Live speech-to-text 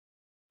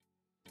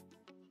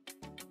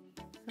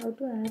how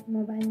to add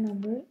mobile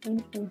number in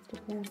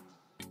Instagram.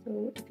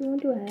 So if you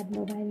want to add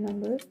mobile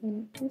number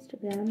in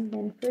Instagram,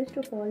 then first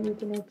of all you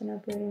can open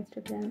up your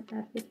Instagram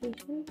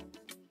application,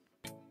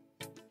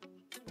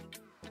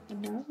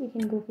 and now you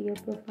can go for your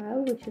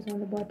profile, which is on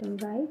the bottom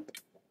right,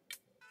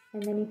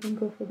 and then you can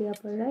go for the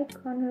upper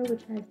right corner,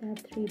 which has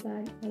that three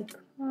bar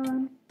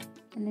icon,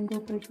 and then go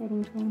for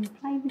settings and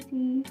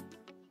privacy,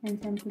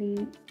 and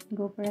simply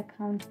go for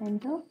account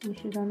center,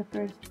 which is on the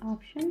first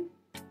option,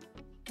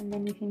 and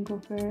then you can go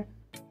for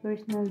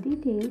personal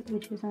details,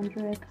 which is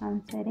under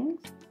account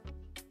settings,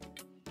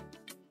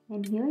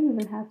 and here you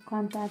will have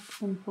contact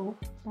info.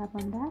 Tap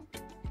on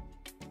that,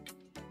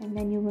 and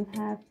then you will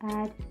have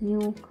add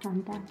new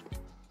contact.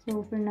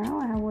 So for now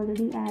I have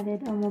already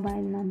added a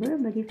mobile number,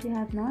 but if you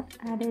have not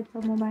added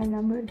a mobile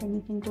number, then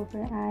you can go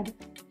for add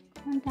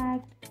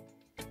contact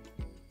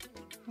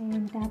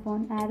and tap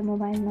on add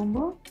mobile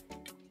number,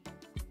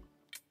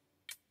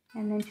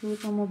 and then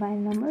choose a mobile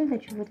number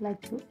that you would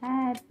like to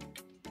add,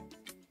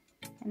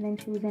 and then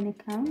choose an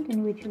account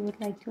in which you would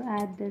like to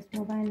add this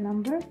mobile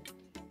number,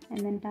 and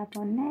then tap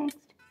on next.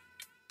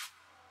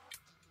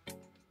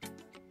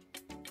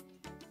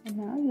 And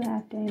now you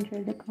have to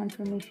enter the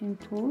confirmation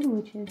code,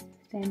 which is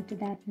sent to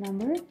that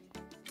number,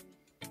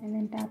 and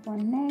then tap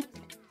on next,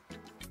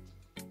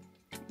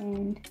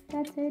 and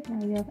that's it.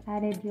 Now you have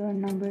added your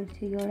number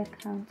to your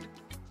account.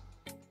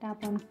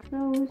 Tap on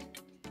close,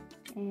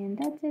 and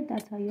that's it.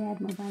 That's how you add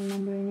mobile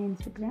number in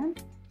Instagram.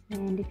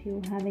 And if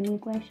you have any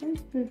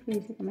questions, feel free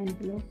to comment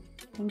below.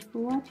 Thanks for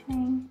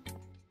watching.